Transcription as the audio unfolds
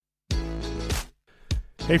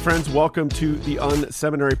Hey friends, welcome to the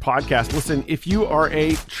unSeminary podcast. Listen, if you are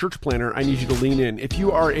a church planner, I need you to lean in. If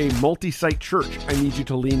you are a multi-site church, I need you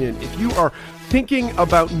to lean in. If you are thinking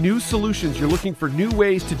about new solutions, you're looking for new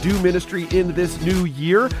ways to do ministry in this new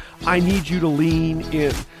year, I need you to lean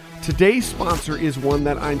in. Today's sponsor is one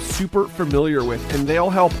that I'm super familiar with, and they'll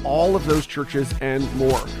help all of those churches and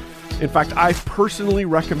more. In fact, I've personally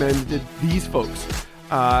recommended these folks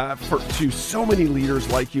to so many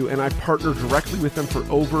leaders like you, and I partner directly with them for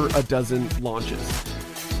over a dozen launches.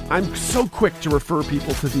 I'm so quick to refer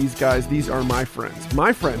people to these guys. These are my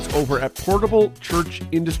friends over at Portable Church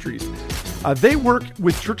Industries. They work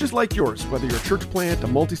with churches like yours, whether you're a church plant, a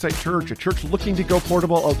multi-site church, a church looking to go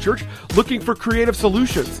portable, a church looking for creative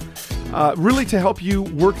solutions, really to help you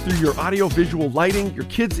work through your audio-visual lighting, your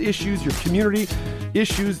kids' issues, your community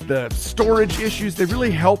issues, the storage issues. They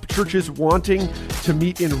really help churches wanting to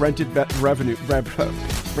meet in rented venues.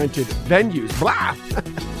 Blah!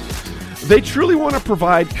 They truly want to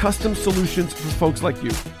provide custom solutions for folks like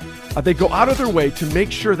you. They go out of their way to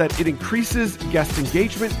make sure that it increases guest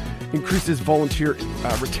engagement, increases volunteer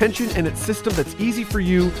retention, and it's a system that's easy for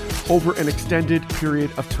you over an extended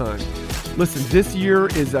period of time. Listen, this year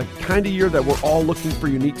is a kind of year that we're all looking for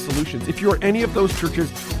unique solutions. If you're any of those churches,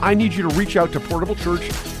 I need you to reach out to Portable Church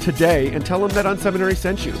today and tell them that unSeminary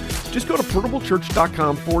sent you. Just go to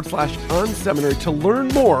portablechurch.com/unSeminary to learn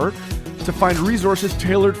more, to find resources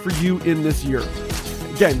tailored for you in this year.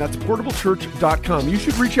 Again, that's portablechurch.com. You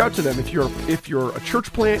should reach out to them if you're a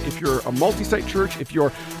church plant, if you're a multi-site church, if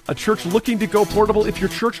you're a church looking to go portable, if you're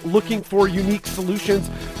a church looking for unique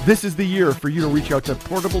solutions. This is the year for you to reach out to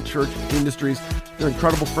Portable Church Industries. They're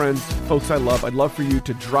incredible friends, folks I love. I'd love for you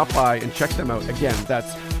to drop by and check them out. Again,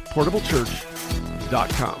 that's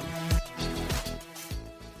portablechurch.com.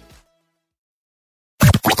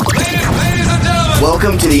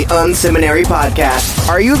 Welcome to the unSeminary podcast.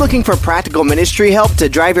 Are you looking for practical ministry help to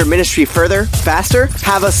drive your ministry further, faster?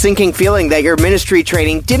 Have a sinking feeling that your ministry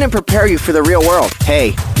training didn't prepare you for the real world?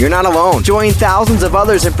 Hey, you're not alone. Join thousands of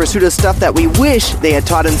others in pursuit of stuff that we wish they had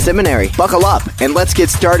taught in seminary. Buckle up and let's get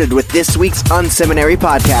started with this week's unSeminary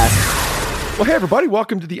podcast. Well, hey, everybody.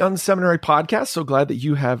 Welcome to the unSeminary podcast. So glad that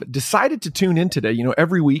you have decided to tune in today. You know,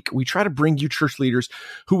 every week we try to bring you church leaders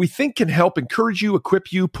who we think can help encourage you,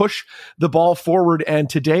 equip you, push the ball forward.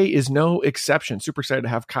 And today is no exception. Super excited to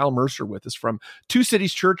have Kyle Mercer with us from Two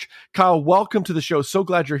Cities Church. Kyle, welcome to the show. So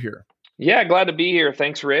glad you're here. Yeah, glad to be here.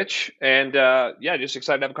 Thanks, Rich. And just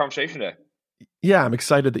excited to have a conversation today. Yeah, I'm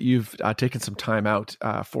excited that you've taken some time out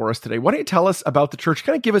for us today. Why don't you tell us about the church?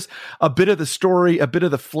 Kind of give us a bit of the story, a bit of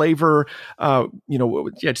the flavor.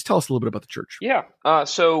 Just tell us a little bit about the church. Yeah.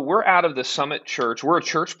 So we're out of the Summit Church. We're a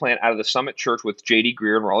church plant out of the Summit Church with J.D.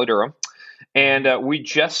 Greear in Raleigh, Durham. And we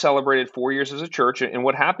just celebrated 4 years as a church. And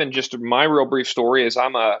what happened, just my real brief story, is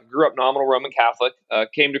grew up nominal Roman Catholic,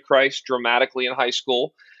 came to Christ dramatically in high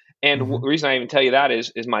school. And the reason I even tell you that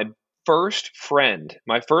is my first friend,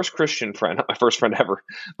 my first Christian friend, not my first friend ever,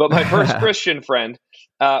 but my first Christian friend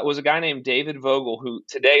was a guy named David Vogel, who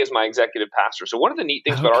today is my executive pastor. So one of the neat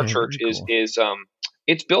things about our church is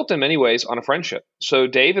it's built in many ways on a friendship. So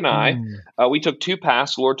Dave and I, we took two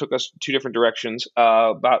paths. The Lord took us two different directions.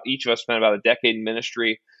 About each of us spent about a decade in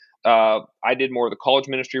ministry. I did more of the college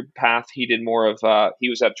ministry path. He did more of, he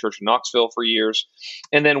was at a church in Knoxville for years.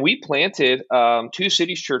 And then we planted Two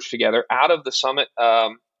Cities Church together out of the Summit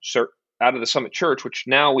Church, which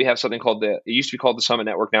now we have something called it used to be called the Summit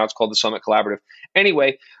Network. Now it's called the Summit Collaborative.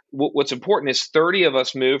 Anyway, what's important is 30 of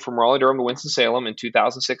us moved from Raleigh, Durham to Winston-Salem in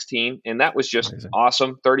 2016. And that was just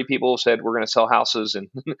awesome. 30 people said, we're going to sell houses and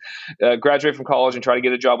graduate from college and try to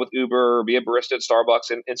get a job with Uber or be a barista at Starbucks.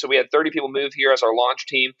 And so we had 30 people move here as our launch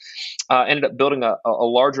team, ended up building a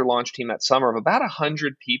larger launch team that summer of about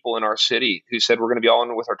 100 people in our city who said, we're going to be all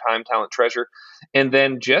in with our time, talent, treasure. And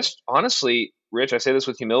then just honestly, Rich, I say this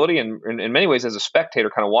with humility and in many ways as a spectator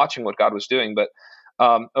kind of watching what God was doing. But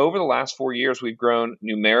over the last 4 years, we've grown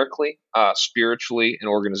numerically, spiritually, and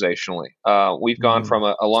organizationally. We've gone from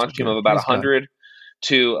a launch team of about 100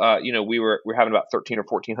 to, we're having about 1,300 or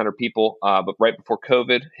 1,400 people. But right before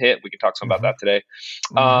COVID hit, we can talk some about that today.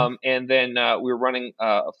 And then we were running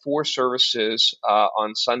 4 services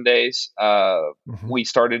on Sundays. We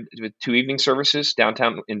started with 2 evening services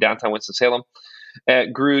in downtown Winston-Salem.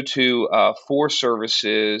 It grew to 4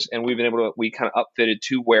 services, and we kind of upfitted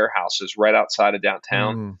 2 warehouses right outside of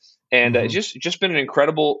downtown. And it's just been an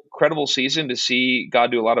incredible season to see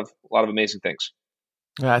God do a lot of amazing things.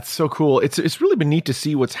 That's so cool. It's really been neat to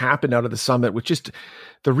see what's happened out of the summit with just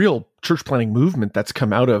the real church planting movement that's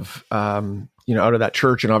come out of out of that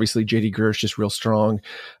church. And obviously JD Greear is just real strong,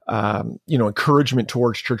 encouragement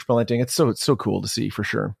towards church planting. It's so cool to see, for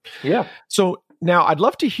sure. Yeah. So now I'd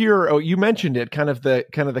love to hear, you mentioned it, kind of the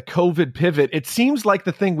COVID pivot. It seems like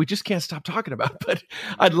the thing we just can't stop talking about, but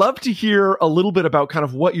I'd love to hear a little bit about kind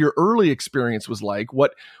of what your early experience was like,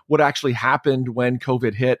 what actually happened when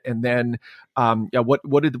COVID hit. And then,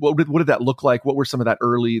 what did that look like? What were some of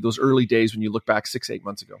those early days when you look back 6-8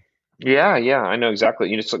 months ago? Yeah, I know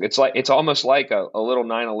exactly. It's almost like a little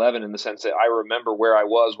 9/11 in the sense that I remember where I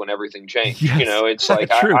was when everything changed. Yes. It's like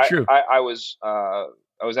True.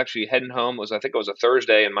 I was actually heading home. I think it was a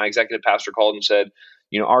Thursday, and my executive pastor called and said,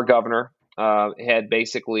 our governor had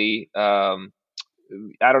basically, I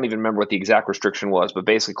don't even remember what the exact restriction was, but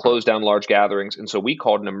basically closed down large gatherings. And so we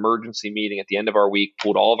called an emergency meeting at the end of our week,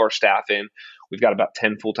 pulled all of our staff in. We've got about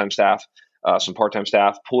 10 full-time staff. Some part-time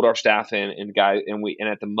staff, pulled our staff in, and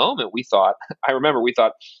at the moment we thought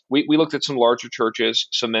we looked at some larger churches,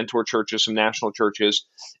 some mentor churches, some national churches,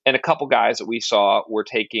 and a couple guys that we saw were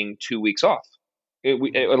taking 2 weeks off. A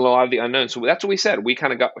lot of the unknown. So that's what we said. We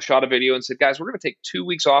kind of shot a video and said, guys, we're going to take 2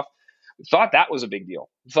 weeks off. Thought that was a big deal.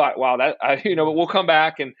 Thought, wow, but we'll come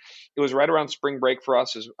back. And it was right around spring break for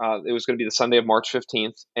us. It was going to be the Sunday of March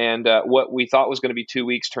 15th. And what we thought was going to be 2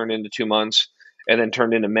 weeks turned into 2 months, and then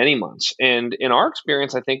turned into many months. And in our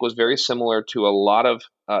experience, I think was very similar to a lot of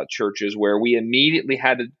churches where we immediately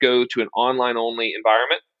had to go to an online only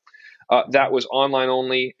environment. That was online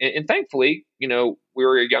only. And thankfully, we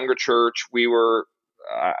were a younger church. We were,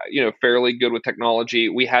 fairly good with technology.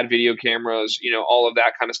 We had video cameras, all of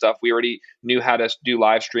that kind of stuff. We already knew how to do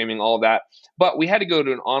live streaming, all of that. But we had to go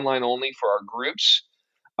to an online only for our groups.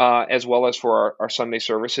 As well as for our Sunday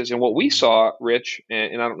services. And what we saw, Rich,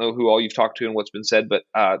 and I don't know who all you've talked to and what's been said, but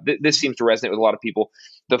this seems to resonate with a lot of people.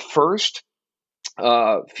 The first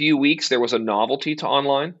few weeks, there was a novelty to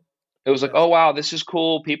online. It was like, oh, wow, this is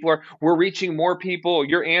cool. We're reaching more people.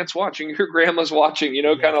 Your aunt's watching, your grandma's watching,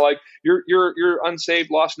 kind of like your unsaved,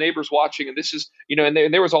 lost neighbors watching. And this is, and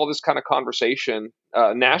there was all this kind of conversation,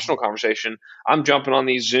 national conversation. I'm jumping on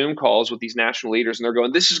these Zoom calls with these national leaders, and they're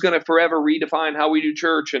going, this is going to forever redefine how we do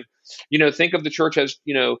church. And, think of the church as,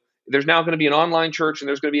 there's now going to be an online church and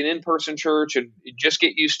there's going to be an in-person church, and just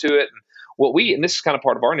get used to it. And and this is kind of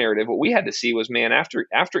part of our narrative, what we had to see was, man, after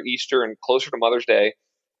Easter and closer to Mother's Day,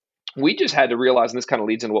 we just had to realize, and this kind of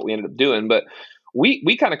leads into what we ended up doing, but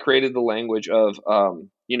we kind of created the language of,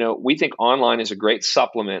 we think online is a great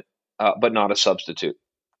supplement, but not a substitute.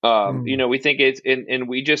 We think and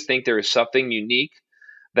we just think there is something unique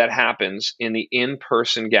that happens in the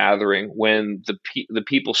in-person gathering when the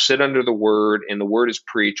people sit under the word and the word is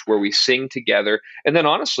preached, where we sing together. And then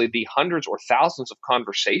honestly, the hundreds or thousands of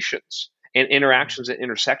conversations and interactions and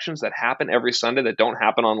intersections that happen every Sunday that don't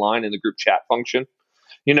happen online in the group chat function.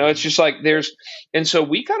 It's just like and so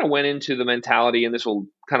we kind of went into the mentality, and this will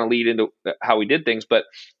kind of lead into how we did things, but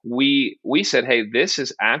we said, hey, this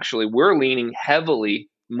is actually, we're leaning heavily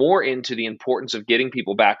more into the importance of getting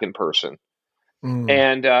people back in person.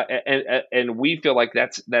 And we feel like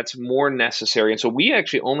that's more necessary. And so we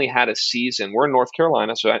actually only had a season. We're in North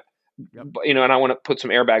Carolina, so and I want to put some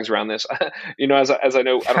airbags around this, as I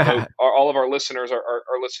know, I don't know, all of our listeners are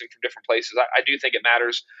listening from different places. I do think it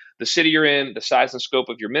matters the city you're in, the size and scope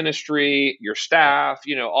of your ministry, your staff,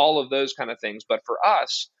 all of those kind of things. But for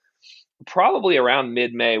us, probably around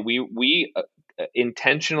mid-May, we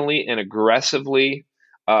intentionally and aggressively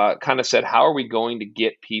kind of said, how are we going to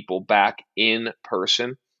get people back in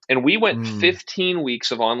person? And we went 15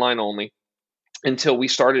 weeks of online only until we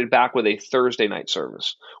started back with a Thursday night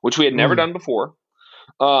service, which we had never done before.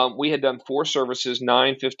 We had done 4 services,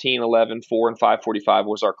 9, 15, 11, 4, and 5:45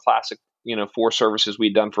 was our classic, 4 services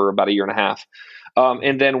we'd done for about a year and a half.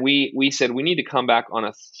 And then we said we need to come back on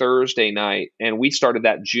a Thursday night, and we started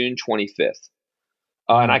that June 25th.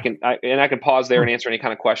 And I can pause there and answer any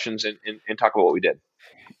kind of questions and talk about what we did.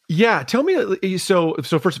 Yeah, tell me. So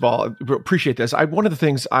first of all, I appreciate this. One of the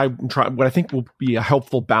things what I think will be a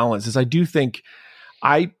helpful balance is I do think,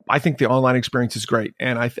 I think the online experience is great,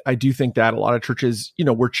 and I do think that a lot of churches,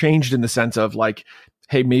 were changed in the sense of like,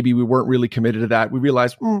 hey, maybe we weren't really committed to that. We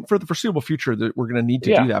realized for the foreseeable future that we're going to need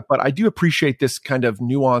to do that. But I do appreciate this kind of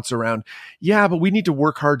nuance around, but we need to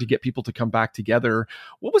work hard to get people to come back together.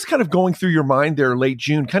 What was kind of going through your mind there late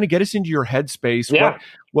June? Kind of get us into your headspace. Yeah.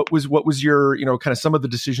 What was your, kind of some of the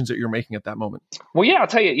decisions that you're making at that moment? Well, yeah, I'll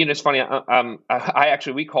tell you, it's funny.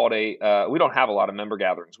 We called we don't have a lot of member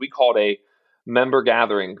gatherings. We called a member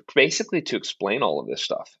gathering basically to explain all of this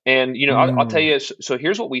stuff. And, I'll tell you, so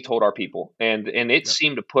here's what we told our people. And it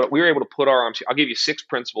seemed to we were able to put our arms, I'll give you 6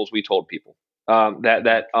 principles we told people,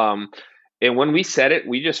 that And when we said it,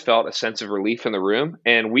 we just felt a sense of relief in the room,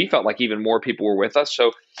 and we felt like even more people were with us.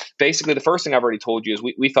 So basically, the first thing I've already told you is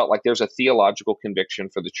we felt like there's a theological conviction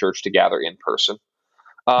for the church to gather in person.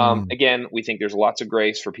 Again, we think there's lots of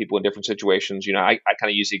grace for people in different situations. I kind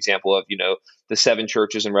of use the example of, the 7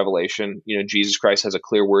 churches in Revelation. Jesus Christ has a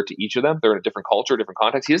clear word to each of them. They're in a different culture, different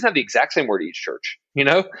context. He doesn't have the exact same word to each church,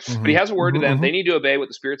 but he has a word to them. They need to obey what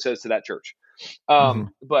the Spirit says to that church.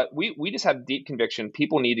 But we just have deep conviction.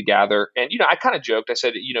 People need to gather. And, I kind of joked. I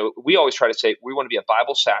said, we always try to say we want to be a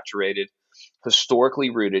Bible saturated,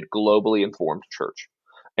 historically rooted, globally informed church.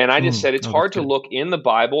 And I just said it's hard to look in the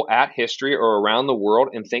Bible at history or around the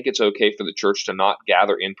world and think it's okay for the church to not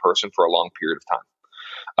gather in person for a long period of time.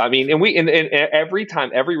 I mean, and every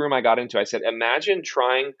time, every room I got into, I said, imagine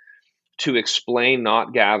trying to explain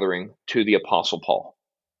not gathering to the Apostle Paul.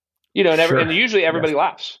 And usually everybody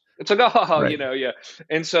laughs. It's like, right. Yeah.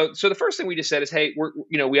 And so the first thing we just said is, hey,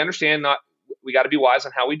 we understand we got to be wise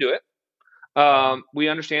on how we do it. We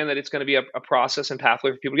understand that it's going to be a process and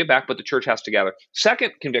pathway for people to get back, but the church has to gather.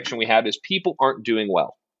 Second conviction we had is people aren't doing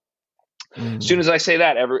well. As soon as I say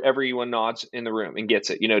that, everyone nods in the room and gets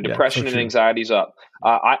it. Depression and anxiety is up.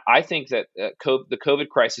 I think that the COVID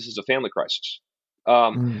crisis is a family crisis.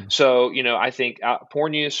 So, I think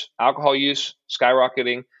porn use, alcohol use,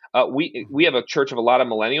 skyrocketing. We have a church of a lot of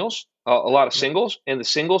millennials, a lot of singles, and the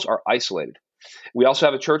singles are isolated. We also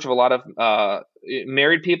have a church of a lot of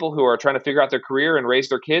married people who are trying to figure out their career and raise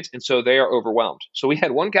their kids, and so they are overwhelmed. So we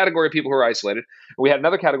had one category of people who are isolated, and we had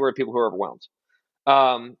another category of people who are overwhelmed.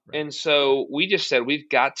 And so we just said we've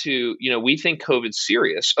got to, we think COVID's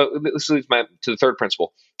serious. This leads to the third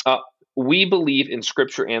principle. We believe in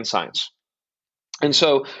Scripture and science. And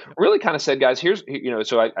so really kind of said, guys, here's,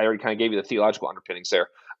 so I already kind of gave you the theological underpinnings there.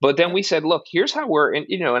 But then we said, look, here's how we're,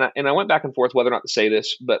 and I went back and forth whether or not to say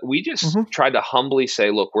this, but we just tried to humbly say,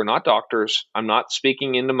 look, we're not doctors. I'm not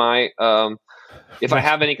speaking into my, if I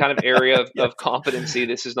have any kind of area of competency,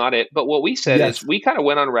 this is not it. But what we said is we kind of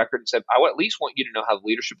went on record and said, I at least want you to know how the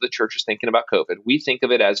leadership of the church is thinking about COVID. We think of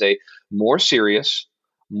it as a more serious,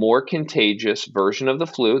 more contagious version of the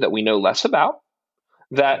flu that we know less about,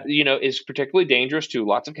 that, is particularly dangerous to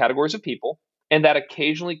lots of categories of people, and that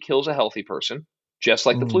occasionally kills a healthy person, just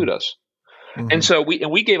like the flu does. And so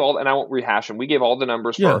we gave all, and I won't rehash them, we gave all the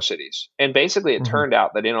numbers for our cities. And basically it turned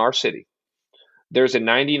out that in our city, there's a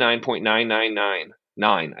 99.9999,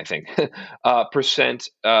 I think, percent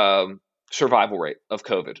survival rate of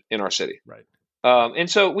COVID in our city. Right. And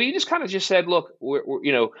so we just kind of just said, look,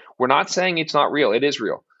 we're not saying it's not real. It is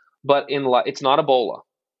real, but it's not Ebola.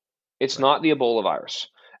 It's not the Ebola virus.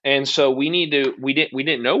 And so we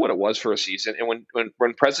didn't know what it was for a season. And when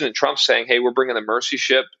President Trump's saying, hey, we're bringing the mercy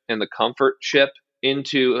ship and the comfort ship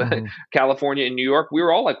into California and New York, we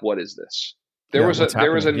were all like, what is this? There was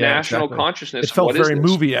a national consciousness. It felt very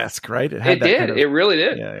movie-esque, right? It did. It really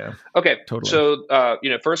did. Yeah. Okay. Totally. So,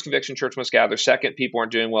 first conviction, church must gather. Second, people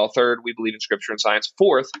aren't doing well. Third, we believe in Scripture and science.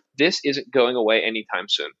 Fourth, this isn't going away anytime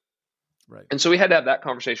soon. Right. And so we had to have that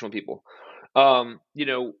conversation with people.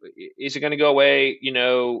 Is it going to go away,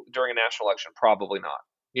 during a national election? Probably not.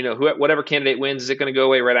 Whatever candidate wins, is it going to go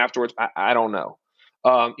away right afterwards? I don't know.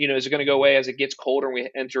 Is it going to go away as it gets colder and we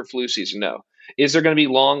enter flu season? No. Is there going to be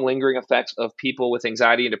long lingering effects of people with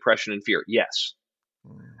anxiety and depression and fear? Yes.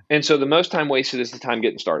 And so the most time wasted is the time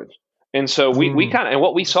getting started. And so we kind of, and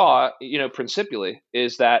what we saw, principally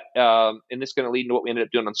is that, and this is going to lead into what we ended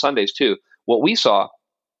up doing on Sundays too. What we saw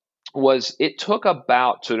was it took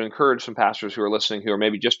about, to encourage some pastors who are listening, who are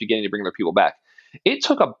maybe just beginning to bring their people back, it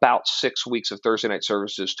took about 6 weeks of Thursday night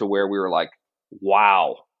services to where we were like,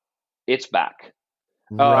 wow, it's back.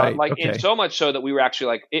 Right. And so much so that we were actually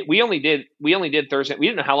like, we only did Thursday. We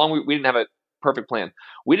didn't know how long, we didn't have a perfect plan.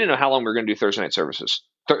 We didn't know how long we were going to do Thursday night service,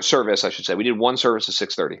 I should say. We did one service at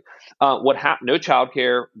 6:30. What happened? No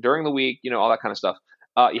childcare during the week, all that kind of stuff.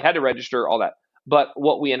 You had to register, all that. But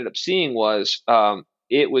what we ended up seeing was,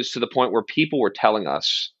 it was to the point where people were telling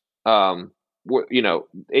us,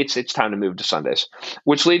 it's time to move to Sundays,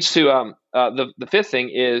 which leads to the fifth thing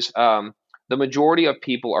is the majority of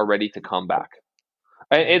people are ready to come back.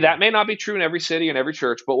 And that may not be true in every city and every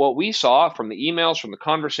church, but what we saw from the emails, from the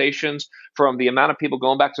conversations, from the amount of people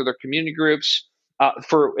going back to their community groups,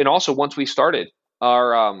 and also once we started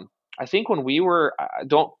our, I think when we were,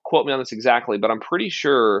 don't quote me on this exactly, but I'm pretty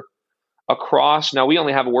sure across, now we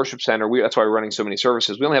only have a worship center. That's why we're running so many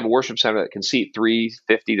services. We only have a worship center that can seat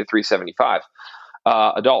 350 to 375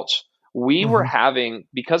 adults. We were having,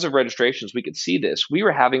 because of registrations, we could see this. We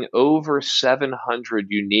were having over 700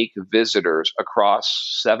 unique visitors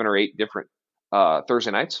across 7 or 8 different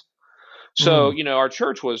Thursday nights. So, our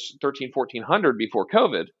church was 1,400 before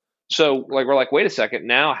COVID. So like, we're like, wait a second,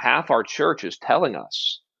 now half our church is telling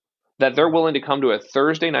us that they're willing to come to a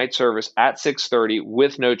Thursday night service at 6:30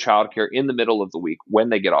 with no childcare in the middle of the week when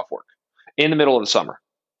they get off work, in the middle of the summer.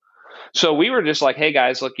 So we were just like, hey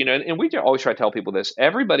guys, look, and we always try to tell people this,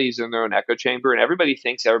 everybody's in their own echo chamber and everybody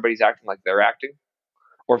thinks everybody's acting like they're acting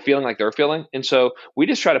or feeling like they're feeling. And so we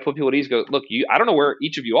just try to put people at ease, go, look, I don't know where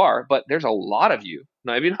each of you are, but there's a lot of you,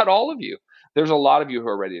 maybe not all of you. There's a lot of you who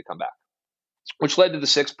are ready to come back, which led to the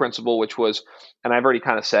sixth principle, which was, and I've already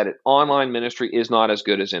kind of said it, online ministry is not as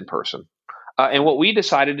good as in person. And what we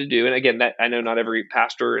decided to do, and again, that I know not every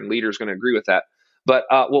pastor and leader is going to agree with that, but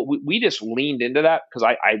what we just leaned into that because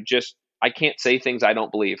I can't say things I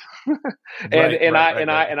don't believe, and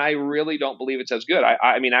I really don't believe it's as good.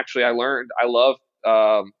 I mean, actually, I love.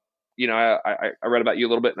 I read about you a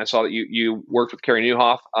little bit and I saw that you worked with Carey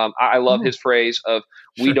Nieuwhof. I love his phrase of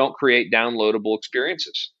we don't create downloadable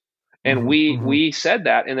experiences. And we said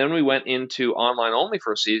that. And then we went into online only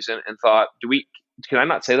for a season and thought, can I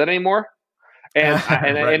not say that anymore? And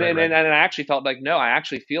I actually felt like, no, I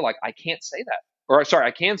actually feel like I can't say that. Or sorry,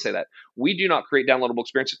 I can say that. We do not create downloadable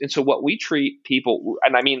experiences. And so what we treat people,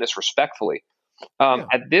 and I mean this respectfully,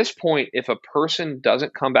 at this point, if a person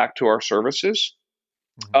doesn't come back to our services,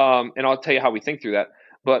 and I'll tell you how we think through that,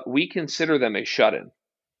 but we consider them a shut-in.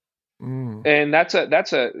 And that's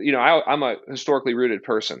I'm a historically rooted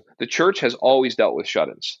person. The church has always dealt with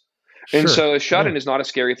shut-ins. And so a shut-in is not a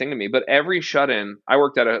scary thing to me, but every shut-in, I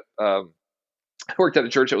worked at a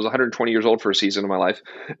church that was 120 years old for a season of my life,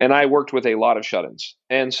 and I worked with a lot of shut-ins.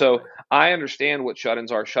 And so I understand what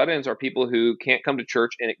shut-ins are. Shut-ins are people who can't come to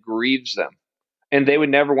church and it grieves them. And they would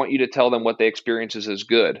never want you to tell them what they experience is as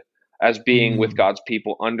good as being with God's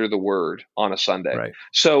people under the word on a Sunday. Right.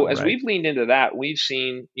 So as we've leaned into that, we've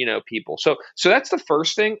seen, people. So that's the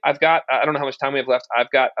first thing. I've got, I don't know how much time we have left. I've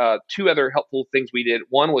got two other helpful things we did.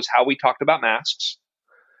 One was how we talked about masks.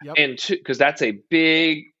 Yep. And two, because that's a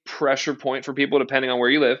big pressure point for people depending on where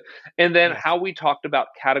you live. And then how we talked about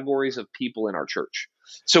categories of people in our church.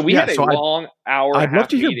 So we had a long hour and a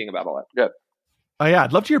half meeting about all that. Good. Yeah,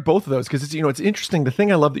 I'd love to hear both of those because it's interesting. The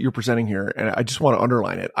thing I love that you're presenting here, and I just want to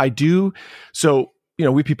underline it. I do. So,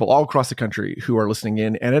 we people all across the country who are listening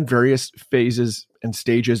in and in various phases and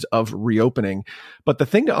stages of reopening. But the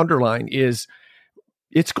thing to underline is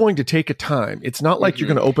it's going to take a time. It's not like you're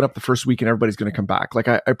going to open up the first week and everybody's going to come back. Like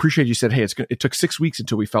I appreciate you said, hey, it took 6 weeks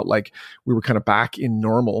until we felt like we were kind of back in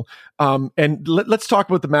normal. And let's talk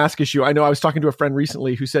about the mask issue. I know I was talking to a friend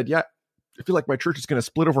recently who said, yeah, I feel like my church is going to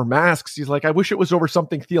split over masks. He's like, I wish it was over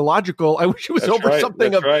something theological. I wish it was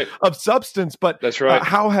something of substance. But that's right.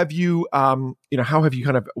 How have you, how have you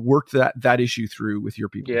kind of worked that issue through with your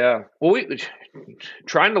people? Yeah. Well,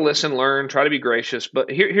 trying to listen, learn, try to be gracious. But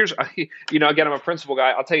here's, again, I'm a principle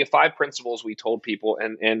guy. I'll tell you 5 principles we told people,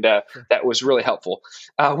 and that was really helpful.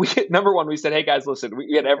 Number one, we said, hey guys, listen,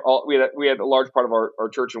 we had a large part of our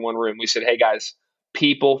church in one room. We said, hey guys,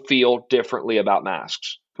 people feel differently about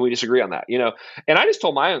masks. Can we disagree on that? And I just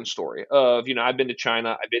told my own story of, I've been to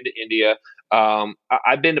China, I've been to India.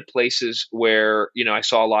 I've been to places where, I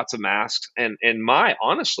saw lots of masks and my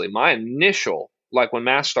initial, like when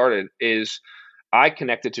masks started is I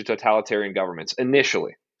connected to totalitarian governments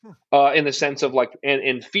initially, in the sense of like,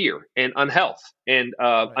 and fear and unhealth and,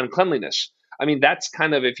 uncleanliness. I mean, that's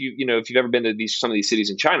kind of, if you've ever been to some of these cities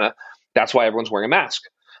in China, that's why everyone's wearing a mask.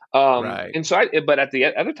 And so but at the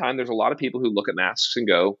other time, there's a lot of people who look at masks and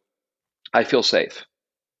go, I feel safe.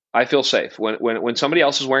 I feel safe. When somebody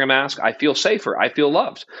else is wearing a mask, I feel safer. I feel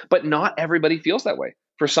loved. But not everybody feels that way.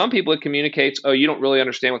 For some people, it communicates, oh, you don't really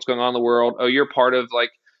understand what's going on in the world. Oh, you're part of like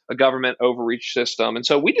a government overreach system. And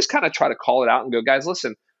so we just kind of try to call it out and go, guys,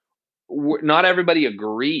 listen, not everybody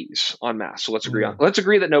agrees on masks. So let's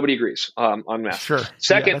agree that nobody agrees on masks. Sure.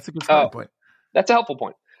 Second, that's a good point. That's a helpful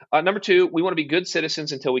point. Number 2, we want to be good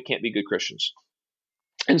citizens until we can't be good Christians.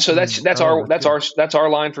 And so that's our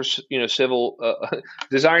line for civil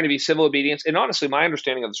desiring to be civil obedience. And honestly, my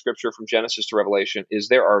understanding of the scripture from Genesis to Revelation is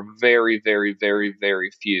there are very, very, very,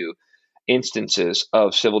 very few instances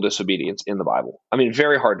of civil disobedience in the Bible. I mean,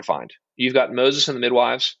 very hard to find. You've got Moses and the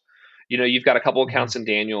midwives. You've got a couple accounts in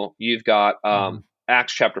Daniel. You've got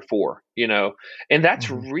Acts chapter 4. And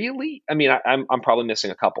that's really, I mean, I'm probably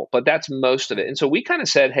missing a couple, but that's most of it. And so we kind of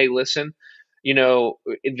said, hey, listen,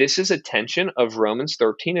 this is a tension of Romans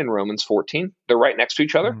 13 and Romans 14. They're right next to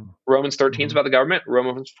each other. Romans 13 is about the government.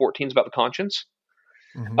 Romans 14 is about the conscience.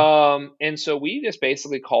 And so we just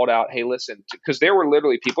basically called out, hey, listen, because there were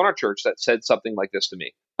literally people in our church that said something like this to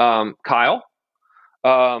me. Kyle,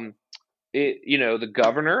 the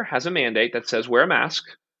governor has a mandate that says wear a mask.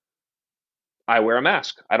 I wear a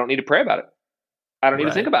mask. I don't need to pray about it. I don't need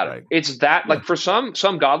to think about it. It's that, Yeah. like, for some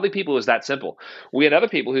godly people, it's that simple. We had other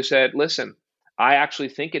people who said, listen, I actually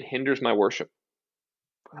think it hinders my worship.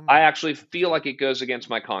 I actually feel like it goes against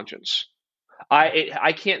my conscience.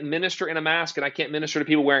 I can't minister in a mask, and I can't minister to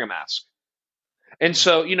people wearing a mask. And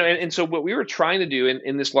so, and so what we were trying to do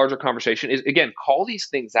in this larger conversation is, again, call these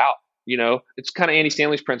things out. It's kind of Andy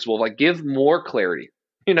Stanley's principle of, like, give more clarity.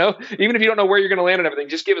 Even if you don't know where you're going to land and everything,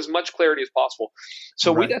 just give as much clarity as possible.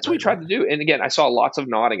 So that's what we tried to do. And again, I saw lots of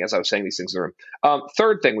nodding as I was saying these things in the room.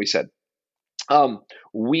 Third thing we said, and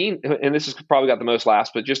this has probably got the most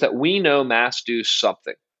laughs, but just that we know masks do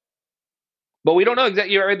something. But we don't know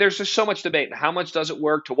exactly. There's just so much debate. How much does it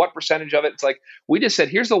work? To what percentage of it? It's like, we just said,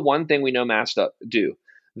 here's the one thing we know masks do.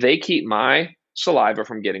 They keep my saliva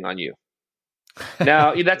from getting on you.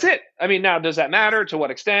 Now, that's it. I mean, now, does that matter? To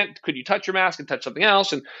what extent? Could you touch your mask and touch something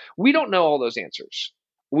else? And we don't know all those answers.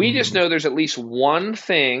 We just know there's at least one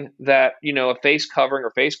thing that, a face covering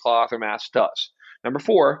or face cloth or mask does. Number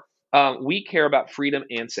 4, we care about freedom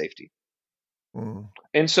and safety.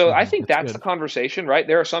 And so I think that's the conversation, right?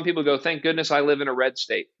 There are some people who go, thank goodness I live in a red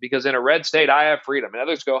state, because in a red state, I have freedom. And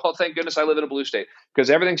others go, oh, thank goodness I live in a blue state, because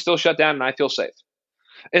everything's still shut down and I feel safe.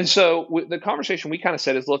 And so the conversation we kind of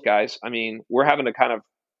said is, look, guys, I mean, we're having to kind of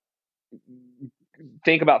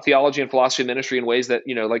think about theology and philosophy of ministry in ways that,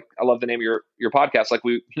 like, I love the name of your podcast, like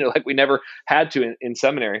we never had to in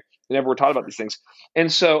seminary. We never were taught about these things. And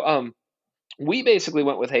so, we basically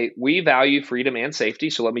went with, hey, we value freedom and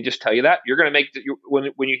safety. So let me just tell you that you're going to make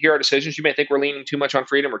when you hear our decisions, you may think we're leaning too much on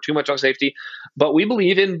freedom or too much on safety, but we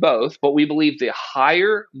believe in both. But we believe the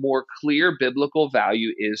higher, more clear biblical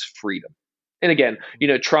value is freedom. And again,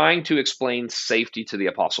 trying to explain safety to the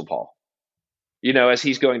Apostle Paul, as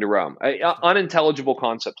he's going to Rome, unintelligible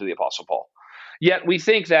concept to the Apostle Paul. Yet we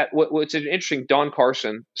think that what's interesting, Don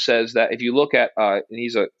Carson says that if you look at,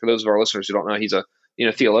 and for those of our listeners who don't know, he's a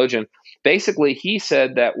theologian. Basically, he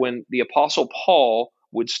said that when the Apostle Paul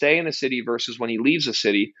would stay in a city versus when he leaves a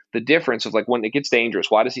city, the difference of, like, when it gets dangerous,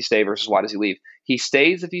 why does he stay versus why does he leave? He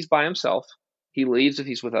stays if he's by himself. He leaves if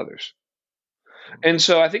he's with others. And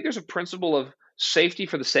so I think there's a principle of safety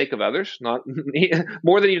for the sake of others, not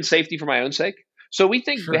more than even safety for my own sake. So we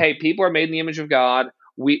think, hey, people are made in the image of God.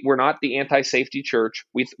 We're not the anti-safety church.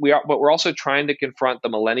 We are, but we're also trying to confront the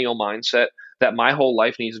millennial mindset that my whole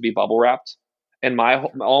life needs to be bubble wrapped. And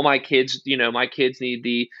all my kids, my kids need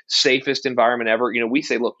the safest environment ever. We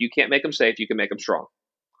say, look, you can't make them safe. You can make them strong.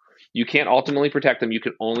 You can't ultimately protect them. You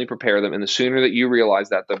can only prepare them. And the sooner that you realize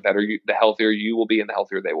that, the healthier you will be and the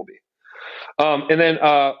healthier they will be. And then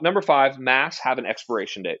number 5, masks have an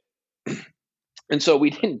expiration date. And so we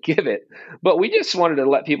didn't give it, but we just wanted to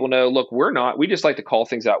let people know, look, we just like to call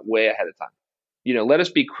things out way ahead of time. Let us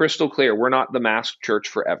be crystal clear. We're not the mask church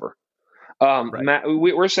forever.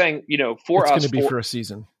 We're saying, for us, it's going to be for a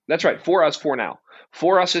season. That's right. For us, for now.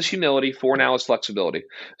 For us is humility. For now is flexibility.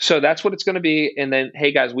 So that's what it's going to be. And then,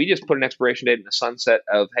 hey, guys, we just put an expiration date in the sunset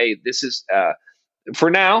of, hey, this is for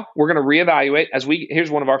now. We're going to reevaluate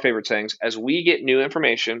here's one of our favorite sayings: as we get new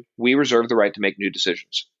information, we reserve the right to make new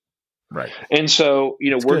decisions. Right. And so,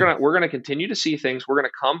 we're going to continue to see things. We're going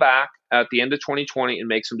to come back at the end of 2020 and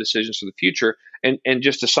make some decisions for the future. And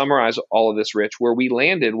just to summarize all of this, Rich, where we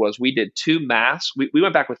landed was we did 2 masks. We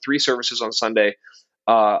went back with 3 services on Sunday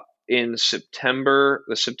in September,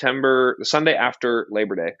 the Sunday after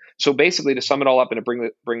Labor Day. So basically, to sum it all up and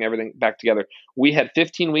to bring everything back together, we had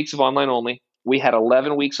 15 weeks of online only. We had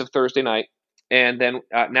 11 weeks of Thursday night. And then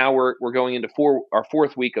now we're going into our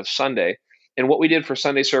 4th week of Sunday. And what we did for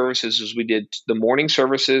Sunday services is we did the morning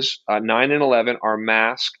services, 9 and 11, are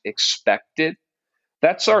mask expected.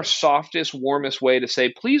 That's our softest, warmest way to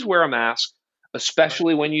say, please wear a mask,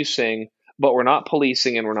 especially when you sing, but we're not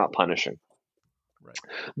policing and we're not punishing. Right.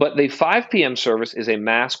 But the 5 p.m. service is a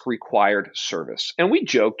mask required service. And we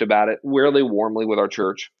joked about it really warmly with our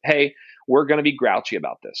church. Hey, we're going to be grouchy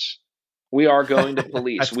about this. We are going to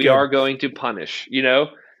police. We are going to punish,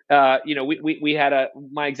 we had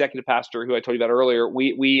my executive pastor who I told you about earlier.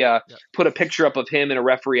 We put a picture up of him in a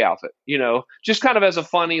referee outfit, just kind of as a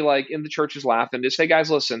funny, like, in the churches laughing, just say,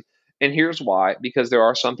 guys, listen, and here's why, because there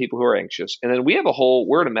are some people who are anxious. And then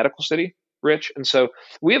we're in a medical city, Rich. And so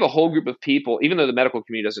we have a whole group of people, even though the medical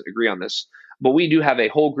community doesn't agree on this, but we do have a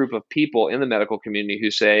whole group of people in the medical community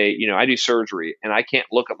who say, I do surgery and I can't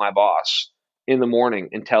look at my boss in the morning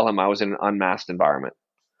and tell him I was in an unmasked environment.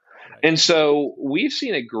 And so we've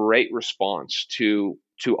seen a great response to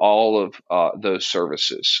all of those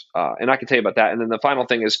services. And I can tell you about that. And then the final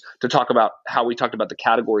thing is to talk about how we talked about the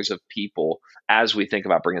categories of people as we think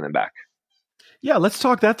about bringing them back. Yeah, let's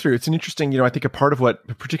talk that through. It's an interesting, I think a part of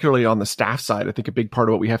what, particularly on the staff side, I think a big part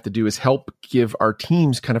of what we have to do is help give our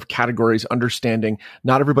teams kind of categories, understanding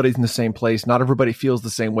not everybody's in the same place. Not everybody feels the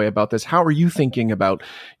same way about this. How are you thinking about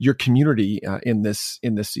your community in this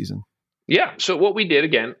season? Yeah. So what we did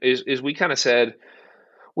again is we kind of said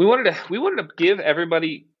we wanted to give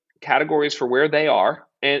everybody categories for where they are,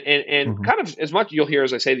 and kind of as much you'll hear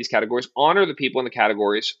as I say these categories, honor the people in the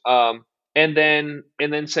categories. And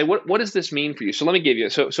then say, what does this mean for you? So let me give you.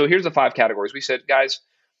 So here's the 5 categories. We said, guys,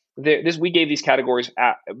 we gave these categories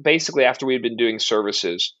basically after we had been doing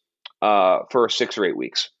services for 6 or 8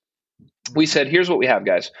 weeks. We said, here's what we have,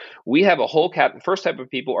 guys. We have a whole first type of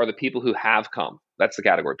people are the people who have come. That's the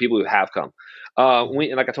category, people who have come.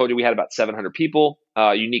 And like I told you, we had about 700 people,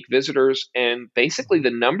 unique visitors. And basically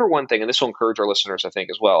the number one thing, and this will encourage our listeners, I think,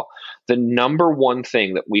 as well, the number one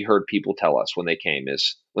thing that we heard people tell us when they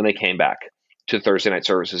came back to Thursday night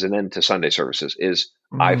services and then to Sunday services is,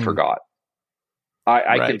 I forgot.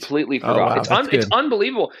 I completely forgot. Oh, wow. It's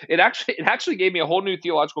unbelievable. It actually gave me a whole new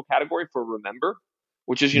theological category for remember,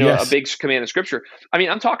 which is, a big command in Scripture. I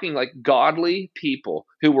mean, I'm talking like godly people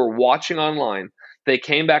who were watching online. They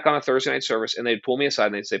came back on a Thursday night service and they'd pull me aside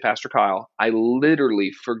and they'd say, Pastor Kyle, I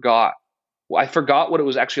literally forgot. I forgot what it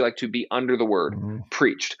was actually like to be under the word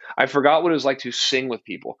preached. I forgot what it was like to sing with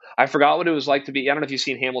people. I forgot what it was like to be, I don't know if you've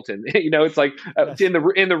seen Hamilton, it's like in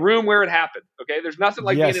the room where it happened. Okay. There's nothing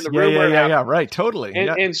like being in the room where it happened. Yeah, right. Totally.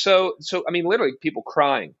 And so, I mean, literally people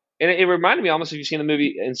crying. And it reminded me almost if you've seen the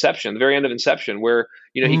movie Inception, the very end of Inception, where,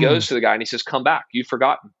 he goes to the guy and he says, come back, you've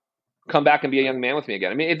forgotten. Come back and be a young man with me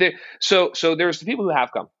again. I mean, so there's the people who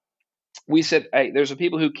have come. We said, hey, there's the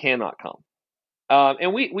people who cannot come.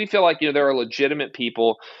 And we feel like, there are legitimate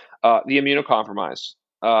people, the immunocompromised,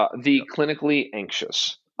 the clinically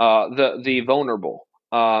anxious, the vulnerable,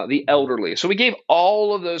 the elderly. So we gave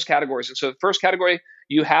all of those categories. And so the first category,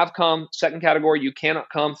 you have come. Second category, you cannot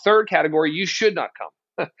come. Third category, you should not come.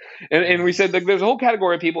 and we said there's a whole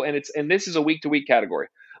category of people, and this is a week-to-week category.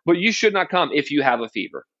 But you should not come if you have a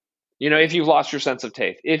fever. If you've lost your sense of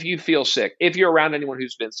taste, if you feel sick, if you're around anyone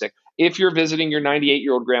who's been sick, if you're visiting your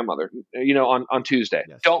 98-year-old grandmother, on Tuesday,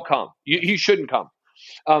 don't come. You shouldn't come.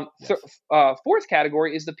 Fourth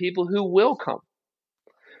category is the people who will come.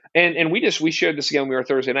 And we shared this again when we were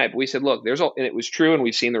Thursday night, but we said, look, and it was true, and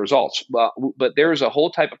we've seen the results. But there's a whole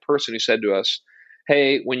type of person who said to us,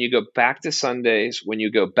 hey, when you go back to Sundays, when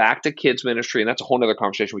you go back to kids ministry, and that's a whole other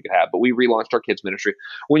conversation we could have, but we relaunched our kids ministry.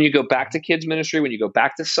 When you go back to kids ministry, when you go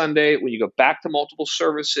back to Sunday, when you go back to multiple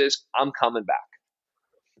services, I'm coming back.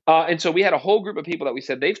 And so we had a whole group of people that we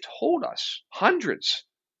said, they've told us, hundreds,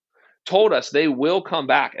 told us they will come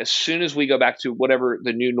back as soon as we go back to whatever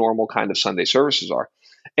the new normal kind of Sunday services are.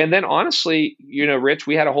 And then honestly, Rich,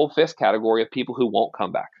 we had a whole fifth category of people who won't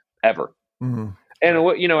come back ever. Mm-hmm. And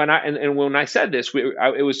what and when I said this,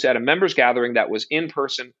 it was at a members gathering that was in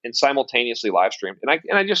person and simultaneously live streamed. And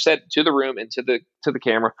I just said to the room and to the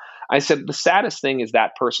camera, I said the saddest thing is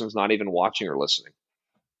that person's not even watching or listening.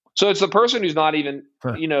 So it's the person who's not even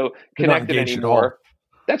connected anymore.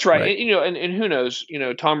 That's right. And who knows?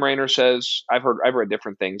 Tom Rainer says I've read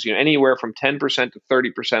different things. Anywhere from 10% to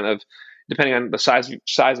 30% of, depending on the size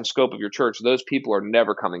and scope of your church, those people are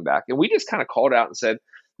never coming back. And we just kind of called out and said,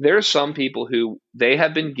 there are some people who they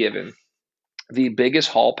have been given the biggest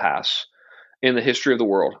hall pass in the history of the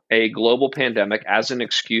world, a global pandemic, as an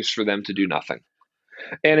excuse for them to do nothing.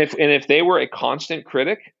 And if they were a constant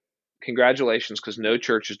critic, congratulations, because no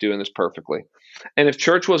church is doing this perfectly. And if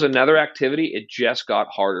church was another activity, it just got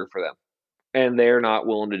harder for them, and they're not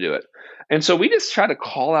willing to do it. And so we just try to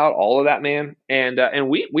call out all of that, man. And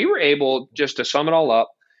we were able, just to sum it all up,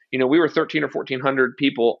 we were 1,300 or 1,400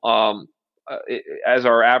 people. As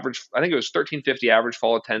our average, I think it was 1,350 average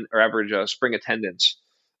average spring attendance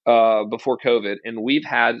before COVID, and we've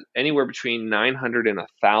had anywhere between 900 and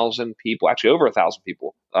 1,000 people, actually over 1,000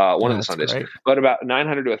 people one of the Sundays, great. But about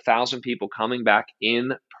 900 to 1,000 people coming back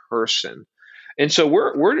in person. And so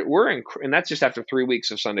and that's just after 3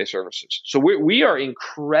 weeks of Sunday services. So we are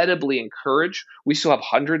incredibly encouraged. We still have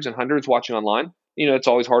hundreds and hundreds watching online. It's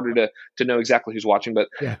always harder to know exactly who's watching, but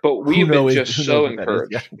we've been just so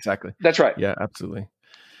encouraged. Yeah, exactly. That's right. Yeah, absolutely.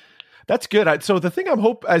 That's good. So the thing I'm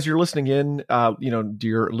hope as you're listening in,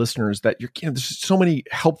 dear listeners, that there's so many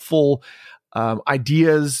helpful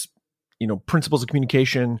ideas, principles of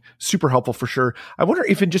communication, super helpful for sure. I wonder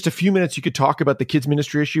if in just a few minutes you could talk about the kids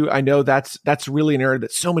ministry issue. I know that's really an area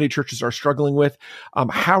that so many churches are struggling with.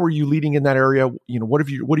 How are you leading in that area? What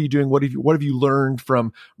are you doing? What have you learned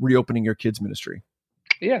from reopening your kids ministry?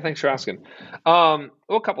 Yeah, thanks for asking. A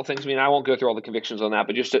couple things. I won't go through all the convictions on that,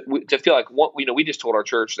 but just to feel like we just told our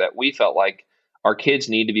church that we felt like Our kids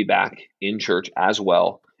need to be back in church as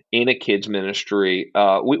well, in a kids ministry.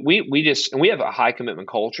 We have a high commitment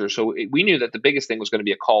culture. So we knew that the biggest thing was going to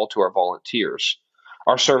be a call to our volunteers,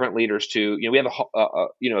 our servant leaders to, we have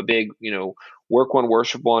a big, work one,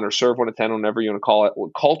 worship one, or serve one, attend one, whatever you want to call it,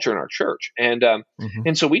 culture in our church. And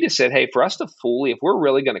so we just said, hey, for us to fully, if we're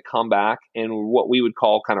really going to come back and what we would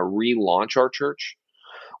call kind of relaunch our church,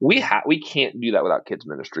 we can't do that without kids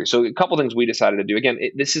ministry. So a couple things we decided to do. Again,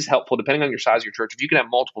 this is helpful depending on your size of your church. If you can have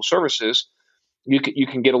multiple services, you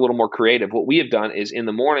can get a little more creative. What we have done is in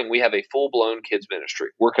the morning, we have a full-blown kids ministry.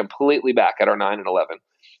 We're completely back at our 9 and 11.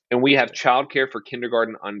 And we have childcare for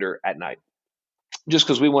kindergarten under at night, just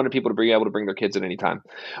because we wanted people to be able to bring their kids at any time.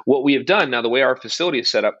 What we have done now, the way our facility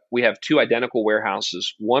is set up, we have 2 identical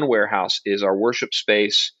warehouses. One warehouse is our worship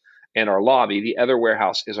space and our lobby. The other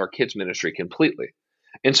warehouse is our kids ministry completely.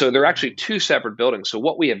 And so they're actually 2 separate buildings. So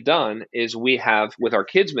what we have done is we have, with our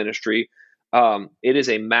kids ministry, it is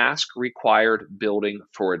a mask required building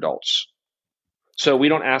for adults. So we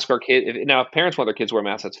don't ask our kids, now if parents want their kids to wear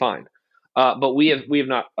masks, that's fine. But we have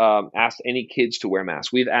not asked any kids to wear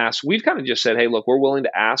masks. We've kind of just said, hey, look, we're willing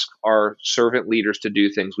to ask our servant leaders to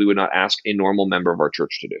do things we would not ask a normal member of our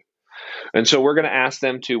church to do. And so we're going to ask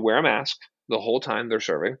them to wear a mask the whole time they're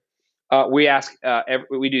serving.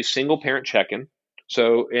 We do single parent check-in.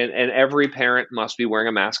 So, and every parent must be wearing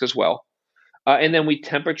a mask as well. And then we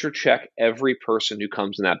temperature check every person who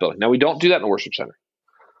comes in that building. Now, we don't do that in the worship center.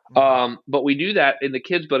 But we do that in the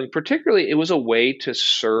kids building. Particularly, it was a way to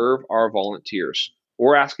serve our volunteers.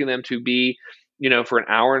 We're asking them to be, for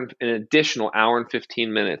an additional hour and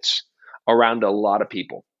 15 minutes around a lot of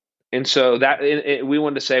people. And so we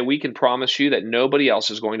wanted to say, we can promise you that nobody else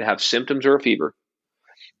is going to have symptoms or a fever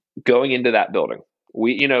going into that building.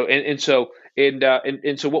 So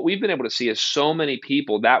what we've been able to see is so many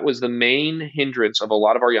people. That was the main hindrance of a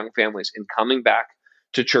lot of our young families in coming back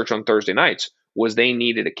to church on Thursday nights, was they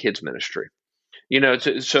needed a kids ministry,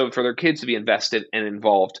 so for their kids to be invested and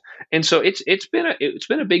involved. And so it's been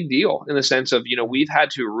a big deal in the sense of, we've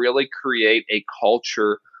had to really create a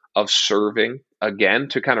culture of serving again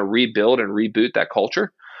to kind of rebuild and reboot that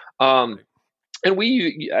culture. And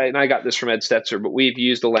I got this from Ed Stetzer, but we've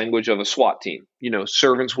used the language of a SWAT team,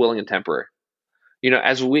 servants, willing, and temporary.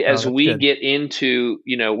 As we get into,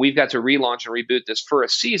 we've got to relaunch and reboot this for a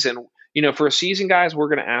season. For a season, guys, we're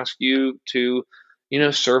going to ask you to,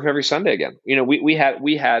 serve every Sunday again. We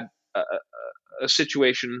had a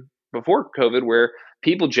situation before COVID where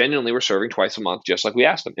people genuinely were serving twice a month, just like we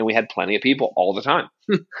asked them, and we had plenty of people all the time.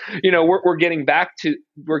 We're getting back to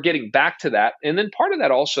that, and then part of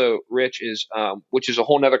that also, Rich, is which is a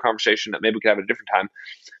whole nother conversation that maybe we could have at a different time,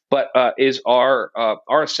 but is our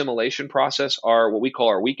assimilation process, what we call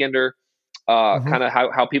our weekender. Kind of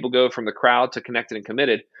how people go from the crowd to connected and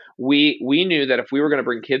committed. We knew that if we were going to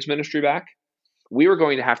bring kids ministry back, we were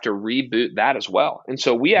going to have to reboot that as well. And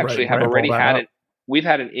so we actually have already had it. We've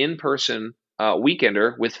had an in-person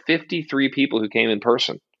weekender with 53 people who came in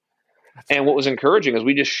person. And what was encouraging is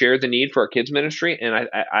we just shared the need for our kids ministry. And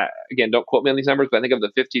I again, don't quote me on these numbers, but I think of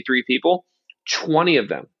the 53 people, 20 of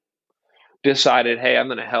them decided, hey, I'm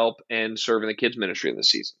going to help and serve in the kids ministry in this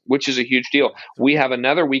season, which is a huge deal. We have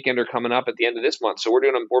another weekender coming up at the end of this month. So we're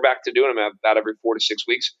back to doing them about every 4 to 6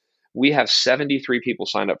 weeks. We have 73 people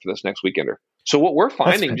signed up for this next weekender. So what we're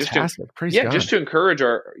finding, just to encourage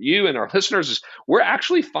you and our listeners, is we're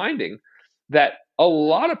actually finding that a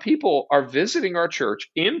lot of people are visiting our church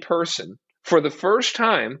in person for the first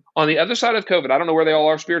time on the other side of COVID. I don't know where they all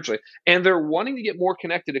are spiritually, and they're wanting to get more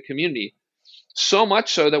connected to community. So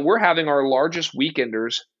much so that we're having our largest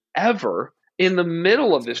weekenders ever in the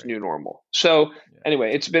middle of this new normal. So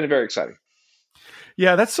anyway, it's been very exciting.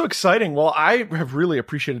 Yeah, that's so exciting. Well, I have really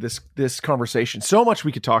appreciated this conversation. So much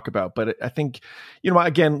we could talk about, but I think,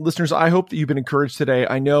 again, listeners, I hope that you've been encouraged today.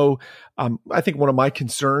 I know, I think one of my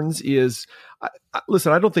concerns is,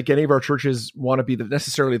 listen, I don't think any of our churches want to be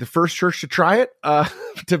necessarily the first church to try it,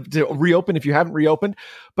 to reopen if you haven't reopened.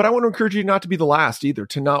 But I want to encourage you not to be the last either,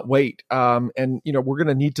 to not wait. And we're going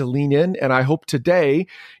to need to lean in. And I hope today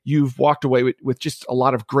you've walked away with just a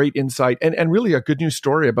lot of great insight and really a good news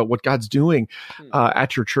story about what God's doing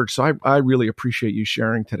at your church. So I really appreciate you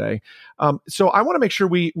sharing today. So I want to make sure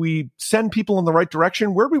we send people in the right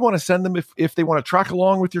direction. Where do we want to send them if they want to track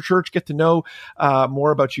along with your church, get to know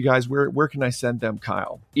more about you guys? Where can I send them,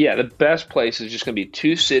 Kyle? Yeah, the best place is just going to be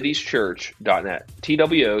twocitieschurch.net,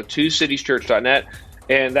 TWO, twocitieschurch.net.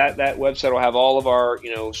 And that website will have all of our,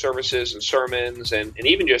 services and sermons, and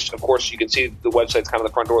even just, of course, you can see the website's kind of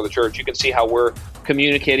the front door of the church. You can see how we're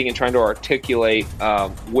communicating and trying to articulate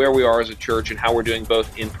where we are as a church and how we're doing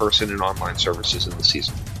both in-person and online services in the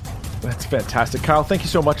season. That's fantastic. Kyle, thank you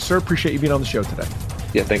so much, sir. Appreciate you being on the show today.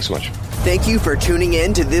 Yeah, thanks so much. Thank you for tuning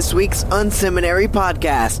in to this week's unSeminary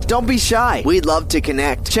podcast. Don't be shy. We'd love to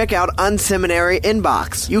connect. Check out unSeminary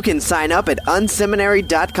Inbox. You can sign up at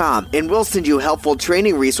unSeminary.com, and we'll send you helpful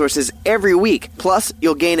training resources every week. Plus,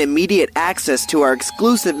 you'll gain immediate access to our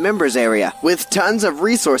exclusive members area with tons of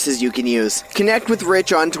resources you can use. Connect with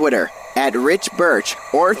Rich on Twitter at Rich Birch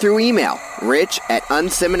or through email,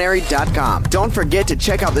 rich@unseminary.com. Don't forget to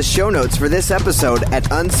check out the show notes for this episode at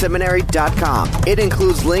unseminary.com. It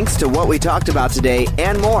includes links to what we talked about today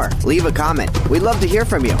and more. Leave a comment. We'd love to hear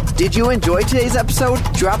from you. Did you enjoy today's episode?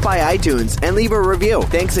 Drop by iTunes and leave a review.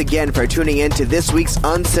 Thanks again for tuning in to this week's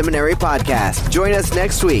unSeminary podcast. Join us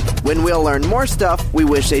next week when we'll learn more stuff we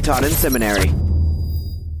wish they taught in seminary.